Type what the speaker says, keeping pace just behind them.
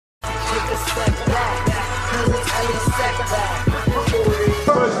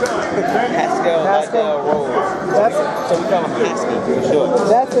Haskell Rose. So we call him Husky for short.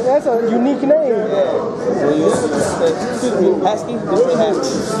 That's a unique name. Yeah. Excuse me, Husky? This is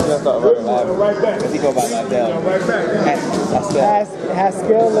Husky. You don't start running live. Because he go by Liddell.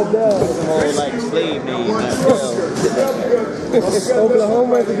 Haskell Liddell. Some old like slave name, Haskell.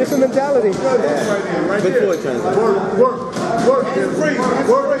 Oklahoma is a different mentality. Yeah. Before it translates. Work.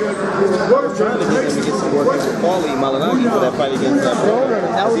 I'm trying to get him to get some work with Paulie Malinaki for that fight against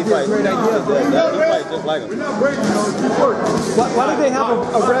That would be a great idea. He fight just like him. Why do they have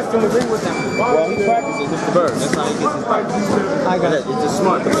a ref in the ring with them? Well, he practices with the bird. That's how he gets his fights. I got it. It's just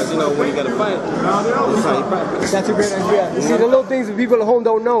smart because, you know, when you got to fight, that's how he practices. That's a great idea. You see, the little things that people at home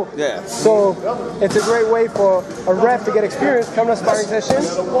don't know. Yeah. So it's a great way for a ref to get experience, come to a sparring session,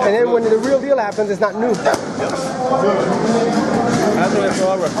 and then when the real deal happens, it's not new. That's what I for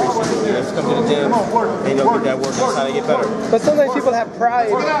all referees. Just come to the gym and they'll get that work. That's how they get better. But sometimes people have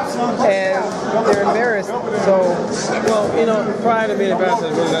pride and they're embarrassed. So, well, you know, pride and being embarrassed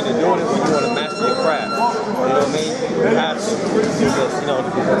is really nothing to do with it when you want to master your craft. You know what I mean? You have to. Because, you know, to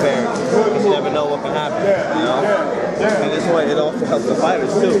be prepared. Because you never know what can happen. You know? And this way, it also helps the fighters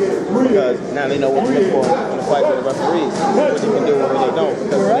too. Because now they know what to look for in the fight with the referees. What they can do and what they don't.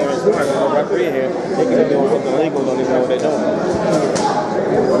 Because when they're in sparring, there's no referee here. They can be doing something illegal, don't even know what they're doing.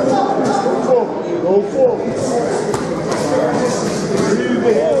 Go forward.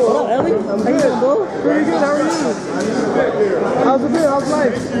 Hello, Ellie. I'm good, bro. Pretty good. How are you? How's it been? How's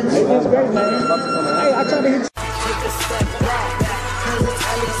life? It's great, man. Hey, I tried to hit you.